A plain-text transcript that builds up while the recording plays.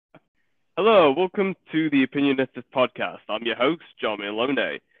Hello, welcome to the Opinionistas podcast. I'm your host, John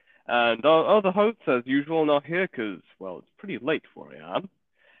Malone. And our other hosts, as usual, are not here because, well, it's pretty late where I am.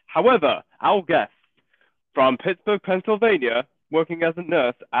 However, our guest from Pittsburgh, Pennsylvania, working as a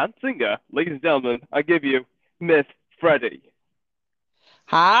nurse and singer, ladies and gentlemen, I give you Miss Freddie.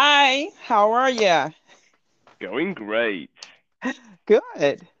 Hi, how are you? Going great.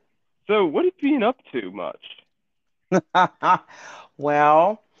 Good. So, what have you been up to much?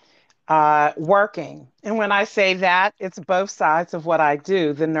 Well, working. And when I say that, it's both sides of what I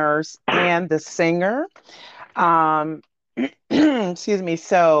do, the nurse and the singer. Um, excuse me.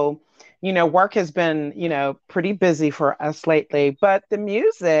 So, work has been, pretty busy for us lately, but the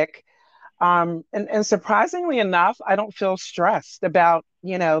music, and surprisingly enough, I don't feel stressed about,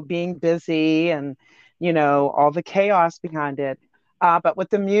 being busy and, all the chaos behind it. But with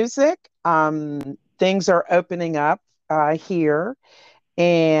the music, things are opening up here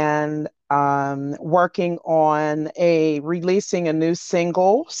and working on a releasing a new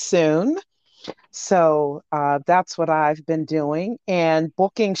single soon. So that's what I've been doing and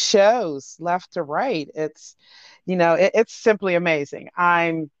booking shows left to right. It's simply amazing.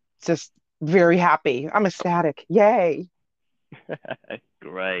 I'm just very happy. I'm ecstatic. Yay.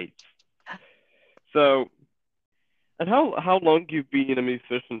 Great. So, and how long you've been a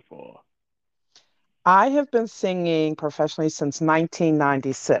musician for? I have been singing professionally since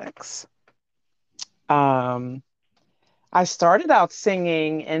 1996. Um, I started out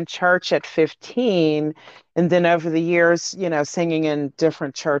singing in church at 15, and then over the years, singing in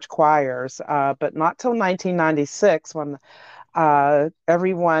different church choirs, but not till 1996 when a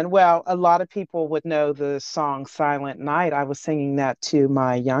lot of people would know the song Silent Night. I was singing that to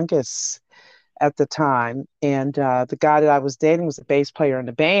my youngest at the time. And the guy that I was dating was a bass player in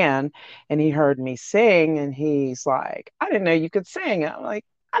the band, and he heard me sing, and he's like, I didn't know you could sing. I'm like,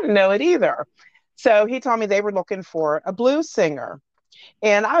 I didn't know it either. So he told me they were looking for a blues singer.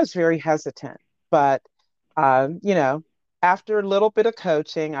 And I was very hesitant. But, uh, you know, after a little bit of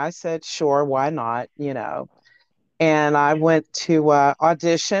coaching, I said, sure, why not. And I went to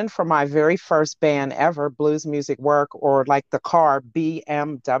audition for my very first band ever, Blues Music Work, or like the car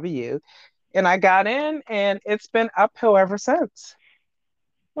BMW. And I got in, and it's been uphill ever since.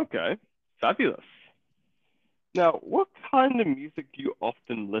 Okay, fabulous. Now, what kind of music do you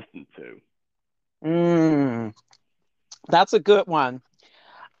often listen to? Mm, that's a good one.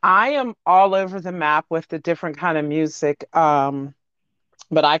 I am all over the map with the different kind of music.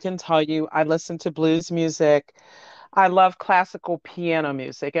 But I can tell you, I listen to blues music. I love classical piano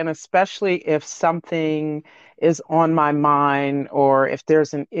music, and especially if something is on my mind or if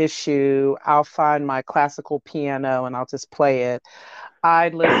there's an issue, I'll find my classical piano and I'll just play it. I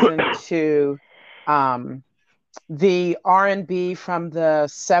listen to um, the R&B from the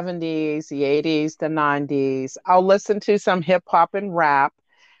 70s, the 80s, the 90s. I'll listen to some hip hop and rap.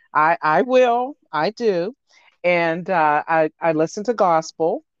 I do. And I listen to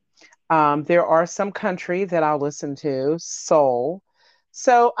gospel. There are some country that I'll listen to, soul.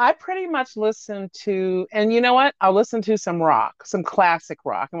 So I pretty much listen to, and you know what? I'll listen to some rock, some classic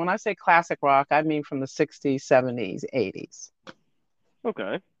rock. And when I say classic rock, I mean from the 60s, 70s, 80s.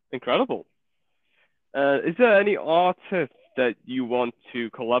 Okay, incredible. Is there any artist that you want to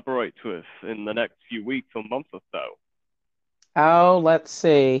collaborate with in the next few weeks or months or so? Oh, let's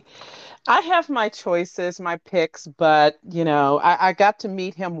see. I have my choices, my picks, but I got to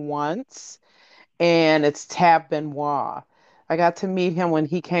meet him once, and it's Tab Benoit. I got to meet him when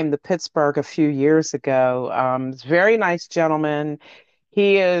he came to Pittsburgh a few years ago. He's a very nice gentleman.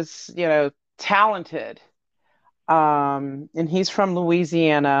 He is, talented, and he's from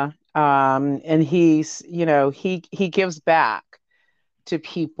Louisiana. And he gives back to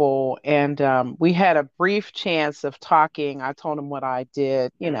people. And we had a brief chance of talking. I told him what I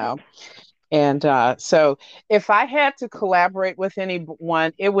did. And so if I had to collaborate with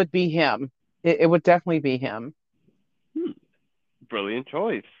anyone, it would be him. It would definitely be him. Hmm, brilliant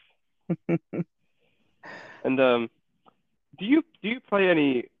choice. And do you play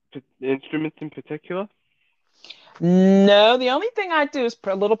any instruments in particular? No, the only thing I do is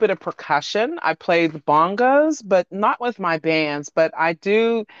a little bit of percussion. I play the bongos, but not with my bands. But I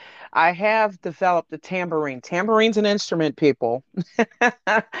have developed the tambourine. Tambourine's an instrument, people.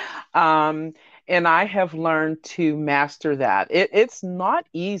 um, and I have learned to master that. It's not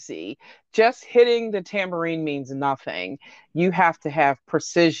easy. Just hitting the tambourine means nothing. You have to have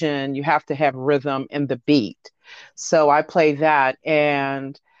precision, you have to have rhythm and the beat. So I play that.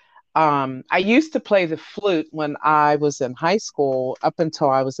 And I used to play the flute when I was in high school up until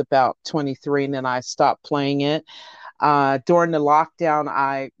I was about 23, and then I stopped playing it. During the lockdown,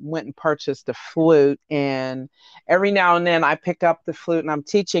 I went and purchased a flute, and every now and then I pick up the flute and I'm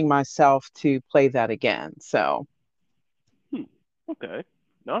teaching myself to play that again. So, Hmm. Okay.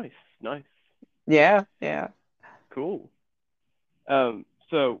 Nice. Nice. yeah, yeah. Cool.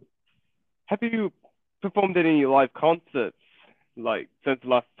 So have you performed any live concerts like since the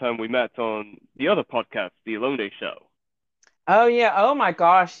last time we met on the other podcast, the Alone Day Show? Oh yeah. Oh my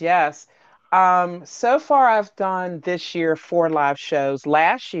gosh, yes. So far I've done this year 4 live shows.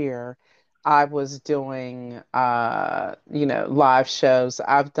 Last year I was doing live shows.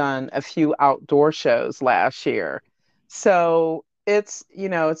 I've done a few outdoor shows last year. So it's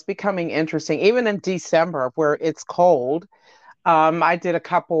becoming interesting. Even in December where it's cold, I did a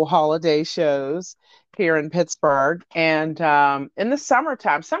couple holiday shows here in Pittsburgh. And in the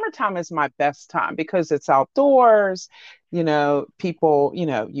summertime is my best time because it's outdoors. People,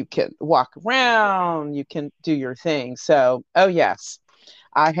 you can walk around, you can do your thing. So, oh, yes,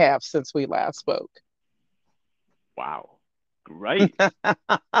 I have since we last spoke. Wow. Great.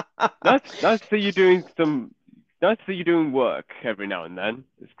 Nice to see you doing some nice to see you doing work every now and then.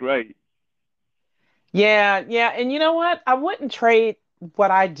 It's great. Yeah, yeah. And you know what? I wouldn't trade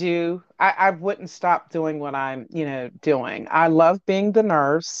what I do. I wouldn't stop doing what I'm, doing. I love being the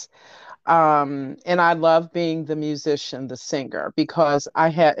nurse. And I love being the musician, the singer, because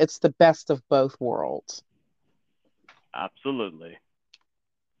it's the best of both worlds. Absolutely.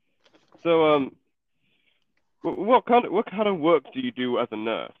 So what kind of work do you do as a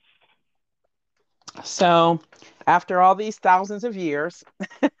nurse? So after all these thousands of years,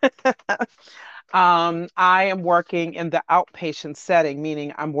 I am working in the outpatient setting,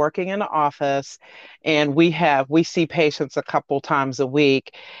 meaning I'm working in the office and we see patients a couple times a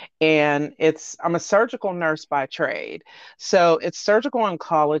week. And I'm a surgical nurse by trade. So it's surgical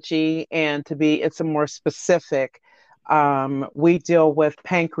oncology, and it's a more specific, we deal with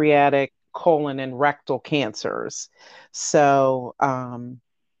pancreatic, colon, and rectal cancers. So,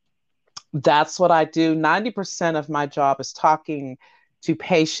 that's what I do. 90% of my job is talking to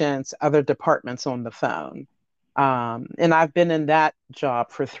patients, other departments on the phone. And I've been in that job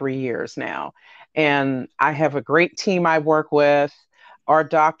for 3 years now. And I have a great team I work with. Our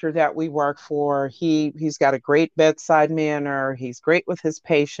doctor that we work for, he's got a great bedside manner. He's great with his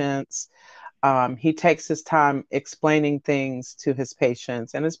patients. He takes his time explaining things to his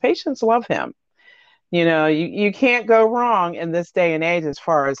patients, and his patients love him. You can't go wrong in this day and age as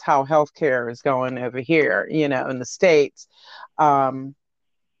far as how healthcare is going over here, in the States. Um,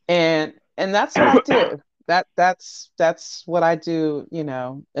 and that's what I do. That's what I do,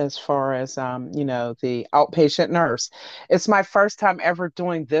 as far as the outpatient nurse. It's my first time ever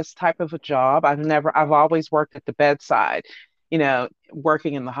doing this type of a job. I've always worked at the bedside,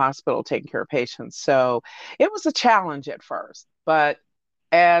 working in the hospital, taking care of patients. So it was a challenge at first, but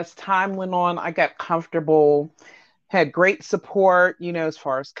as time went on, I got comfortable, had great support, as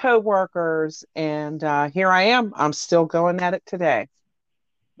far as coworkers, and here I am. I'm still going at it today.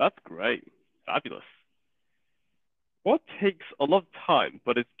 That's great. Fabulous. What takes a lot of time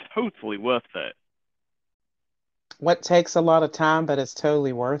but is totally worth it? What takes a lot of time, but it's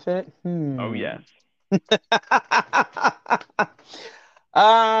totally worth it? Oh yes.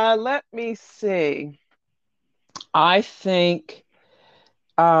 Let me see. I think,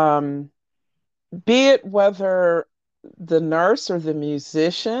 um, be it whether the nurse or the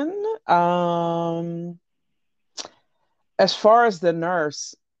musician, um, as far as the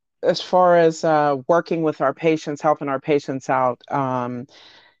nurse, as far as working with our patients, helping our patients out,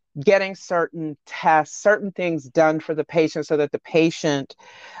 getting certain tests, certain things done for the patient so that the patient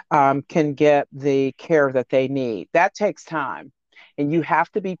can get the care that they need. That takes time, and you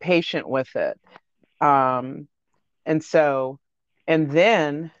have to be patient with it. Um, and so, and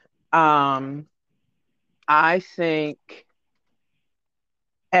then um, I think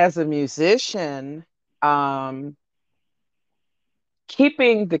as a musician, um,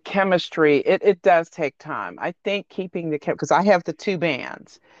 keeping the chemistry, it does take time. I think keeping the because I have the two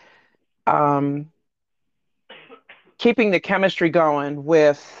bands. Um, Keeping the chemistry going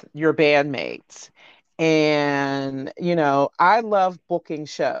with your bandmates. And, I love booking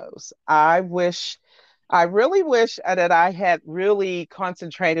shows. I really wish that I had really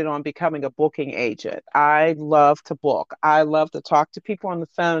concentrated on becoming a booking agent. I love to book. I love to talk to people on the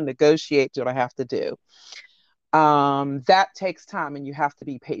phone, negotiate what I have to do. That takes time and you have to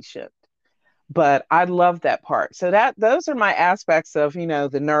be patient. But I love that part. So those are my aspects of,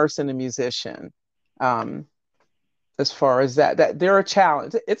 the nurse and the musician. Um, as far as that they're a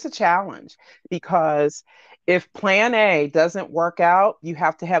challenge. It's a challenge because if plan A doesn't work out, you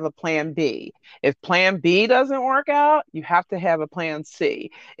have to have a plan B. If plan B doesn't work out, you have to have a plan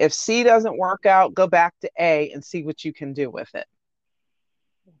C. If C doesn't work out, go back to A and see what you can do with it.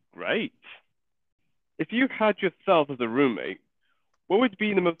 Great. If you had yourself as a roommate, what would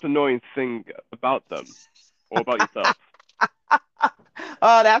be the most annoying thing about them or about yourself?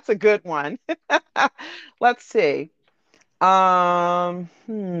 Oh, that's a good one. Let's see. What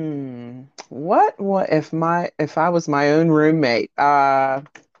if I was my own roommate? Let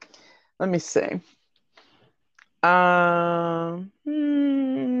me see. Um,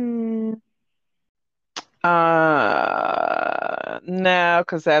 hmm, no,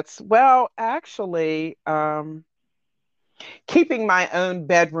 because that's well, actually, keeping my own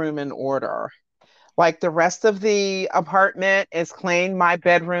bedroom in order. Like the rest of the apartment is clean. My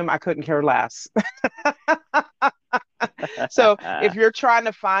bedroom, I couldn't care less. So if you're trying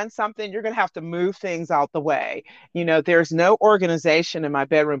to find something, you're going to have to move things out the way. There's no organization in my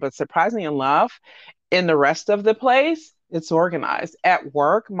bedroom, but surprisingly enough, in the rest of the place, it's organized. At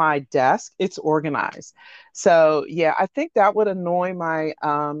work, my desk, it's organized. So yeah, I think that would annoy my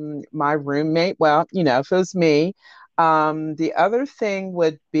roommate. Well, if it was me. The other thing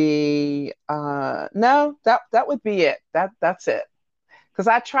would be no, that would be it. That's it. Because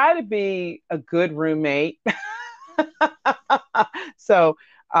I try to be a good roommate. So,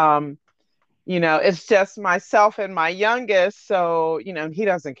 um, it's just myself and my youngest. So, he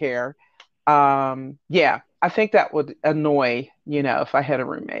doesn't care. Yeah, I think that would annoy, if I had a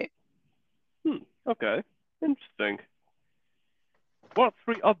roommate. Okay, interesting. What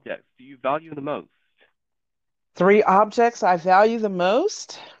three objects do you value the most? Three objects I value the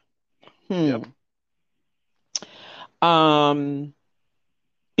most. Hmm. Yep. Um,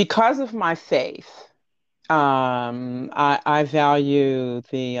 because of my faith, I value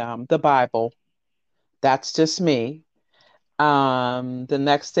the Bible. That's just me. The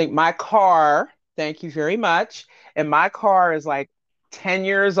next thing, my car, thank you very much. And my car is like 10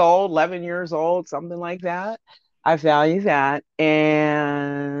 years old, 11 years old, something like that. I value that.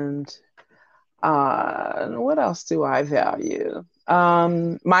 And what else do I value?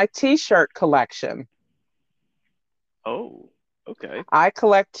 My t-shirt collection. Oh, okay. I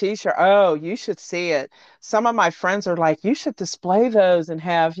collect t-shirts. Oh, you should see it. Some of my friends are like, you should display those and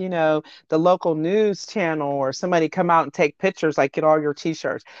have, the local news channel or somebody come out and take pictures, like get all your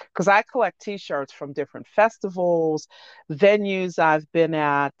t-shirts. Because I collect t-shirts from different festivals, venues I've been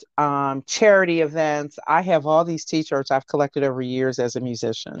at, charity events. I have all these t-shirts I've collected over years as a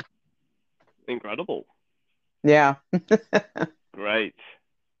musician. Incredible. Yeah. Great.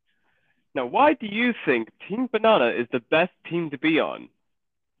 Now, why do you think Team Banana is the best team to be on?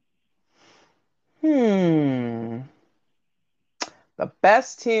 Hmm. The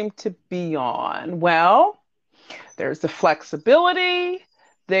best team to be on. Well, there's the flexibility,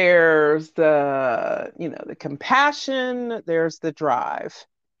 there's the compassion, there's the drive.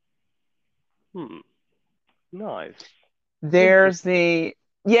 Hmm, nice. There's Interesting. the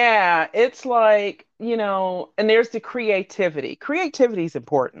yeah, it's like, and there's the creativity. Creativity is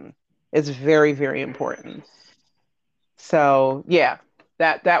important. It's very, very important. So, yeah,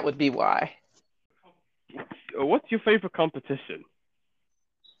 that would be why. What's your favorite competition?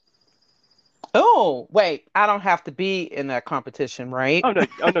 Oh, wait, I don't have to be in that competition, right? Oh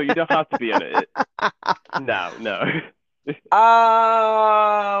no, you don't have to be in it. No, no.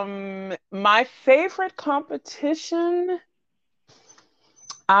 My favorite competition,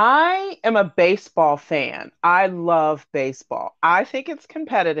 I am a baseball fan. I love baseball. I think it's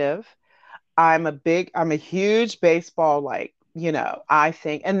competitive. I'm a huge baseball, like, I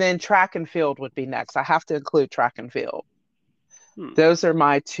think, and then track and field would be next. I have to include track and field. Hmm, Those are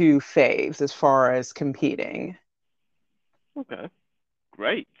my two faves as far as competing. okay.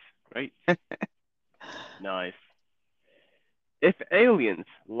 Great, great, nice. If aliens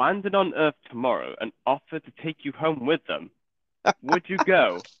landed on Earth tomorrow and offered to take you home with them, would you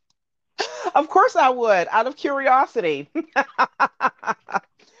go? Of course I would, out of curiosity.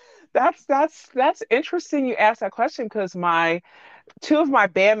 That's interesting you asked that question because my two of my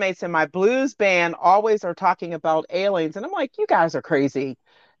bandmates in my blues band always are talking about aliens. And I'm like, you guys are crazy.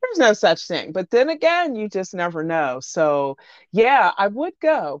 There's no such thing. But then again, you just never know. So, yeah, I would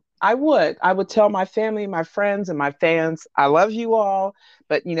go. I would. I would tell my family, my friends, and my fans, I love you all.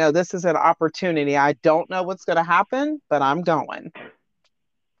 But, this is an opportunity. I don't know what's going to happen, but I'm going.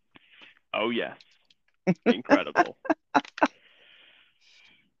 Oh, yes. Incredible.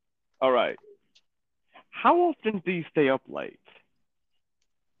 All right. How often do you stay up late?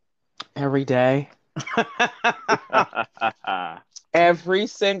 Every day. Every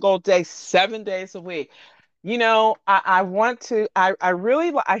single day, 7 days a week. I want to, I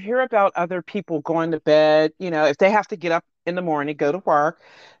really, I hear about other people going to bed, if they have to get up in the morning, go to work,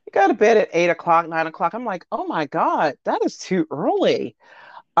 they go to bed at 8 o'clock, 9 o'clock. I'm like, oh my God, that is too early.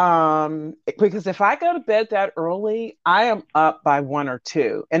 Because if I go to bed that early, I am up by 1 or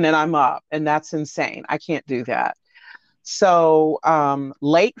 2, and then I'm up, and that's insane. I can't do that. So,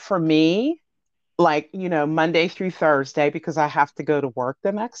 late for me, like, Monday through Thursday, because I have to go to work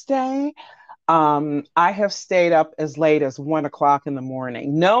the next day. I have stayed up as late as 1 o'clock in the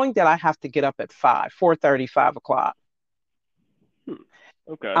morning, knowing that I have to get up at 4:30, 5 o'clock. Hmm.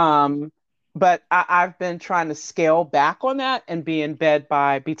 Okay. Um, but I've been trying to scale back on that and be in bed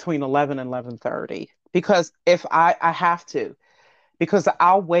by between 11 and 11:30, because if I have to, because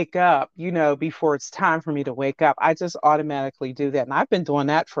I'll wake up, before it's time for me to wake up. I just automatically do that. And I've been doing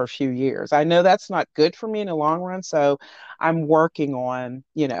that for a few years. I know that's not good for me in the long run. So I'm working on,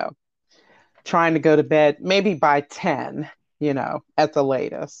 trying to go to bed maybe by 10, at the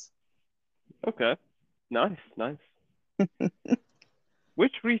latest. Okay. Nice, nice.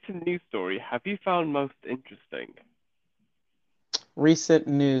 Which recent news story have you found most interesting? Recent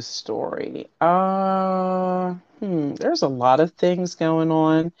news story. There's a lot of things going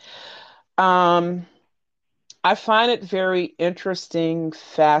on. Um, I find it very interesting,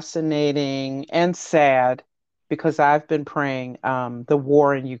 fascinating, and sad because I've been praying the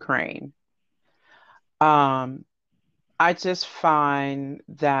war in Ukraine. Um, I just find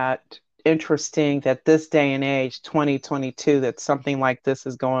that interesting that this day and age, 2022, that something like this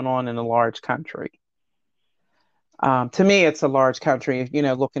is going on in a large country. To me, it's a large country,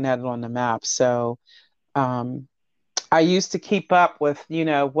 looking at it on the map. So um, I used to keep up with,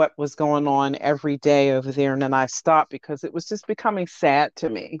 what was going on every day over there. And then I stopped because it was just becoming sad to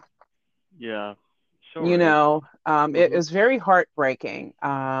me. Yeah, sure is. It Mm-hmm. is very heartbreaking,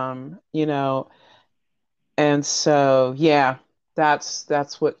 and so, yeah,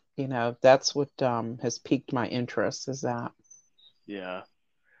 that's what has piqued my interest, is that. Yeah.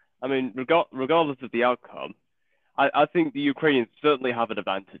 I mean, regardless of the outcome, I think the Ukrainians certainly have an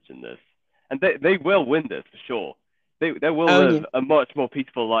advantage in this, and they will win this for sure. They will Oh yeah, live a much more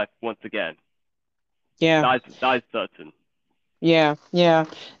peaceful life once again. yeah, That is certain. yeah, yeah.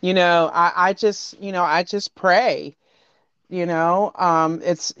 I just pray.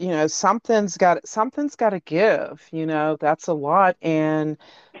 It's something's got to give. That's a lot. And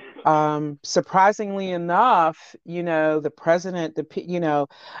surprisingly enough, the president,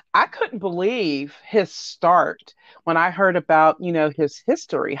 I couldn't believe his start when I heard about, his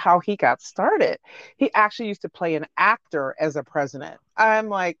history, how he got started. He actually used to play an actor as a president. I'm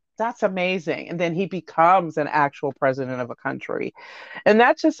like, that's amazing. And then he becomes an actual president of a country. And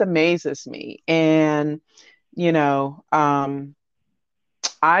that just amazes me. And, you know, um,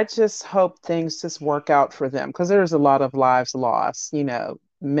 I just hope things just work out for them, because there's a lot of lives lost,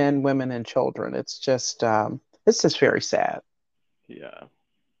 men, women, and children. It's just very sad. Yeah.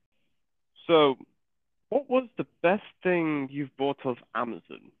 So, what was the best thing you've bought off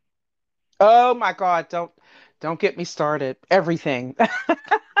Amazon? Oh my God, don't get me started. Everything.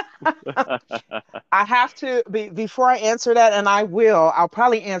 I have to before I answer that, and I'll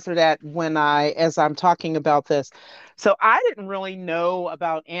probably answer that as I'm talking about this. So I didn't really know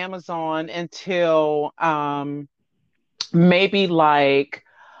about Amazon until maybe like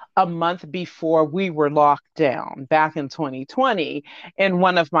a month before we were locked down back in 2020. And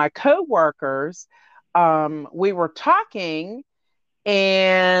one of my coworkers, we were talking,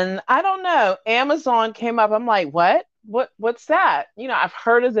 and I don't know, Amazon came up. I'm like, what? What's that? I've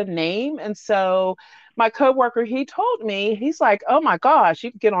heard of the name. And so my coworker, he told me, he's like, oh my gosh,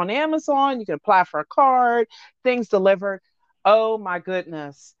 you can get on Amazon, you can apply for a card, things delivered. Oh my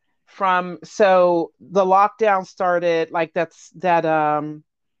goodness. So the lockdown started, like, that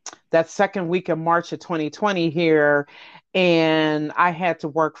second week of March of 2020 here, and I had to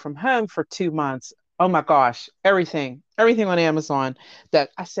work from home for 2 months. Oh my gosh, everything on Amazon,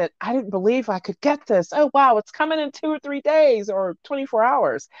 that I said, I didn't believe I could get this. Oh wow, it's coming in 2 or 3 days or 24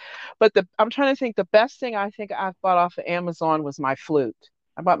 hours. But I'm trying to think, the best thing I think I've bought off of Amazon was my flute.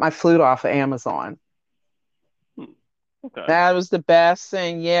 I bought my flute off of Amazon. Hmm. Okay. That was the best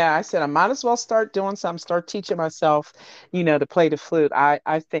thing. Yeah, I said I might as well start doing something, start teaching myself, to play the flute.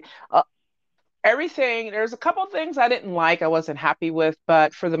 I think everything. There's a couple of things I didn't like, I wasn't happy with,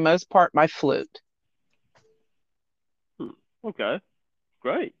 but for the most part, my flute. Hmm. Okay.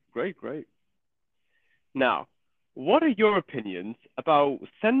 Great. Great. Great. Now, what are your opinions about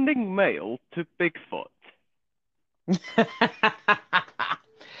sending mail to Bigfoot?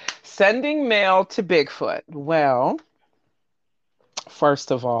 Sending mail to Bigfoot. Well,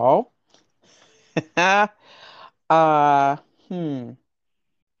 first of all, uh, hmm.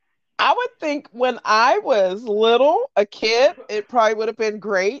 I would think when I was little, a kid, it probably would have been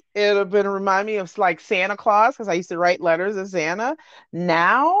great. It would have been remind me of like Santa Claus because I used to write letters to Santa.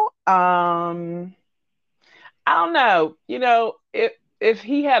 Now, I don't know. If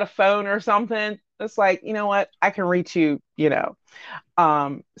he had a phone or something, it's like, you know what, I can reach you,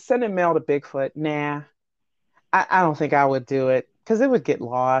 sending mail to Bigfoot, nah. I don't think I would do it because it would get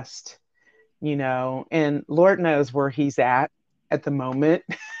lost, and Lord knows where he's at the moment.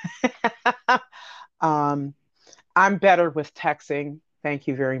 um, I'm better with texting. Thank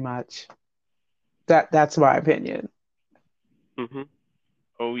you very much. That's my opinion. Hmm.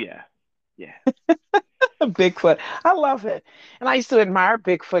 Oh yeah. Yeah. Bigfoot. I love it. And I used to admire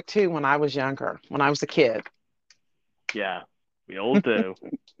Bigfoot too when I was younger, when I was a kid. Yeah. We all do.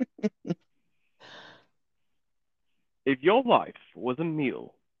 If your life was a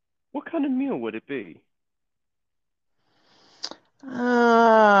meal, what kind of meal would it be?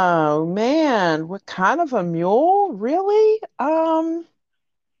 Oh man, what kind of a mule? Really?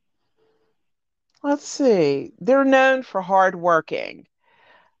 Let's see. They're known for hard working,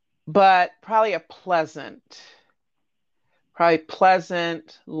 but probably pleasant,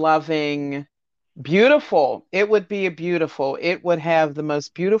 loving, beautiful. It would be a beautiful. It would have the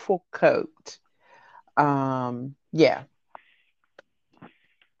most beautiful coat. Yeah.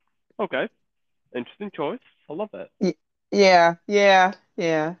 Okay. Interesting choice. I love it. Y- yeah, yeah,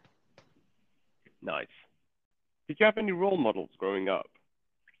 yeah. Nice. Did you have any role models growing up?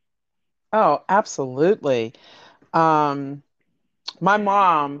 Oh, absolutely. Um, my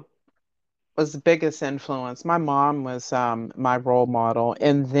mom was the biggest influence. My mom was my role model,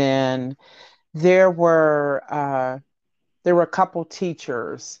 and then there were uh, there were a couple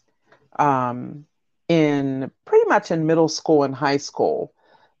teachers um, in pretty much in middle school and high school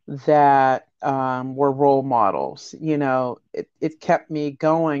that were role models. It kept me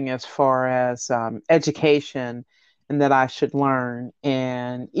going as far as education and that I should learn.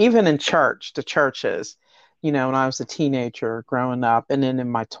 And even in church, the churches, when I was a teenager growing up and then in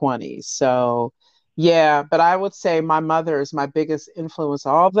my 20s. So, yeah, but I would say my mother is my biggest influence.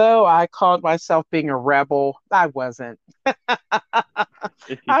 Although I called myself being a rebel, I wasn't.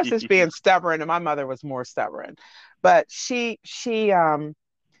 I was just being stubborn, and my mother was more stubborn. But she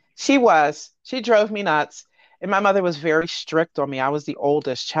drove me nuts. And my mother was very strict on me. I was the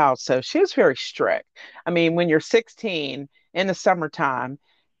oldest child, so she was very strict. I mean, when you're 16 in the summertime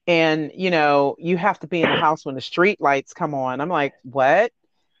and you have to be in the house when the street lights come on, I'm like, what?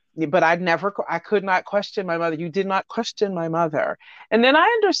 But I could not question my mother. You did not question my mother. And then I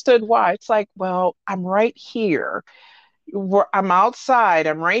understood why. It's like, well, I'm right here. I'm outside.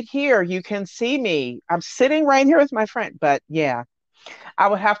 I'm right here. You can see me. I'm sitting right here with my friend. But yeah, I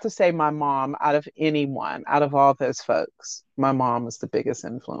would have to say my mom, out of anyone, out of all those folks, my mom was the biggest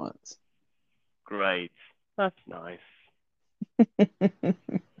influence. Great. That's nice.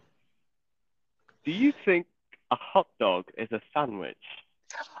 Do you think a hot dog is a sandwich?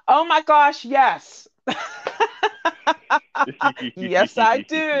 Oh my gosh, yes. Yes, I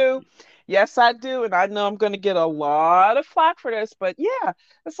do. Yes, I do. And I know I'm going to get a lot of flack for this, but yeah,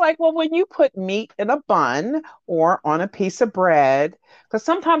 it's like, well, when you put meat in a bun or on a piece of bread, because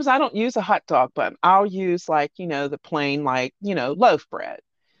sometimes I don't use a hot dog bun, I'll use like, the plain, like, loaf bread.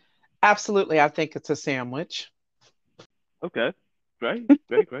 Absolutely, I think it's a sandwich. Okay. Great.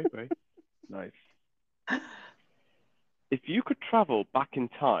 Great. Great. Great. Nice. If you could travel back in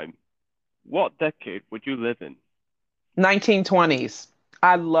time, what decade would you live in? 1920s.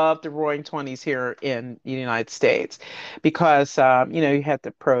 I love the roaring 20s here in the United States because, you had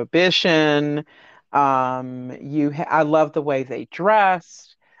the prohibition. I love the way they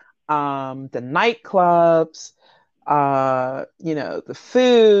dressed, the nightclubs, the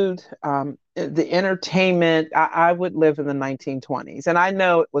food, the entertainment. I would live in the 1920s. And I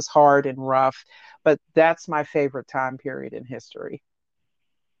know it was hard and rough, but that's my favorite time period in history.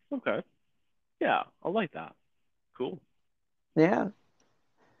 Okay. Yeah, I like that. Cool. Yeah.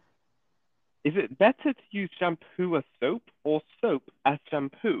 Is it better to use shampoo as soap or soap as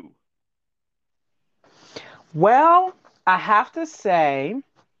shampoo? Well, I have to say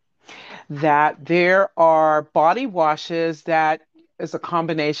that there are body washes that is a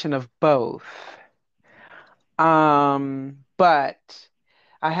combination of both. But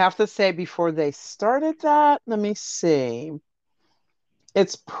I have to say before they started that, let me see.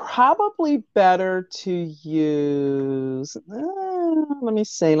 It's probably better to use, let me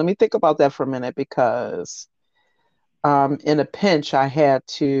see, let me think about that for a minute because in a pinch, I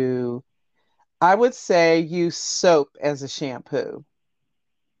would say, use soap as a shampoo.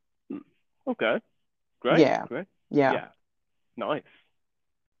 Hmm. Okay. Great. Yeah, Great. yeah. Yeah. Nice.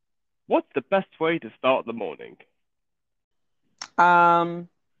 What's the best way to start the morning? Um,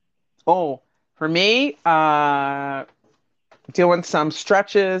 oh, for me, doing some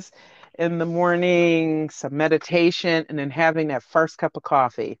stretches in the morning, some meditation, and then having that first cup of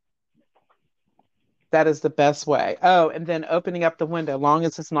coffee. That is the best way. Oh, and then opening up the window, long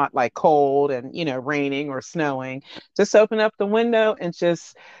as it's not like cold and, raining or snowing. Just open up the window and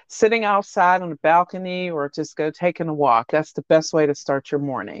just sitting outside on the balcony or just go taking a walk. That's the best way to start your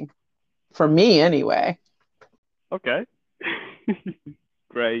morning. For me, anyway. Okay.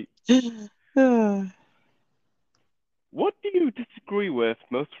 Great. What do you disagree with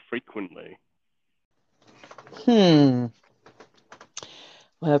most frequently? Hmm.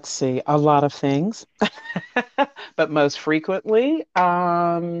 Let's see. A lot of things, but most frequently,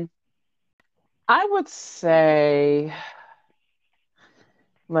 I would say,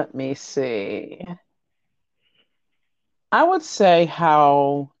 let me see. I would say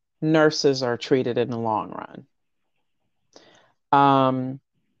how nurses are treated in the long run. Um,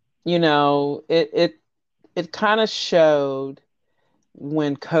 it kind of showed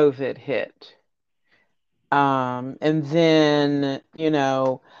when COVID hit. And then,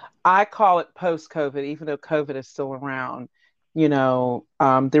 I call it post-COVID, even though COVID is still around.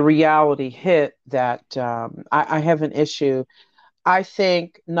 The reality hit that I have an issue. I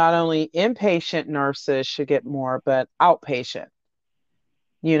think not only inpatient nurses should get more, but outpatient.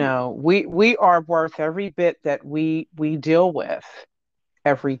 Hmm. We are worth every bit that we deal with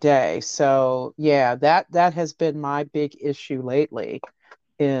every day. So yeah, that has been my big issue lately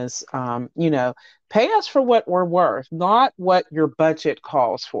is pay us for what we're worth, not what your budget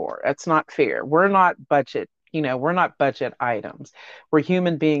calls for. That's not fair. We're not budget items. We're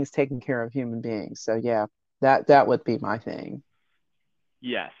human beings taking care of human beings. So yeah, that would be my thing.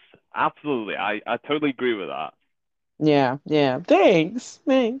 Yes, absolutely. I totally agree with that. Yeah, yeah. Thanks.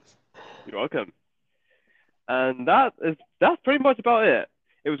 Thanks. You're welcome. And that's pretty much about it.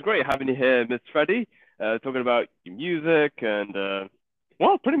 It was great having you here, Miss Freddie, talking about your music and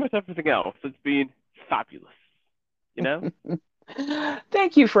well, pretty much everything else. It's been fabulous, you know?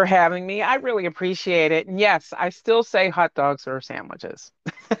 Thank you for having me. I really appreciate it. And yes, I still say hot dogs or sandwiches.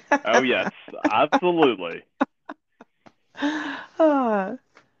 Oh yes, absolutely. Ah.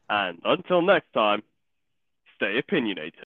 And until next time, stay opinionated.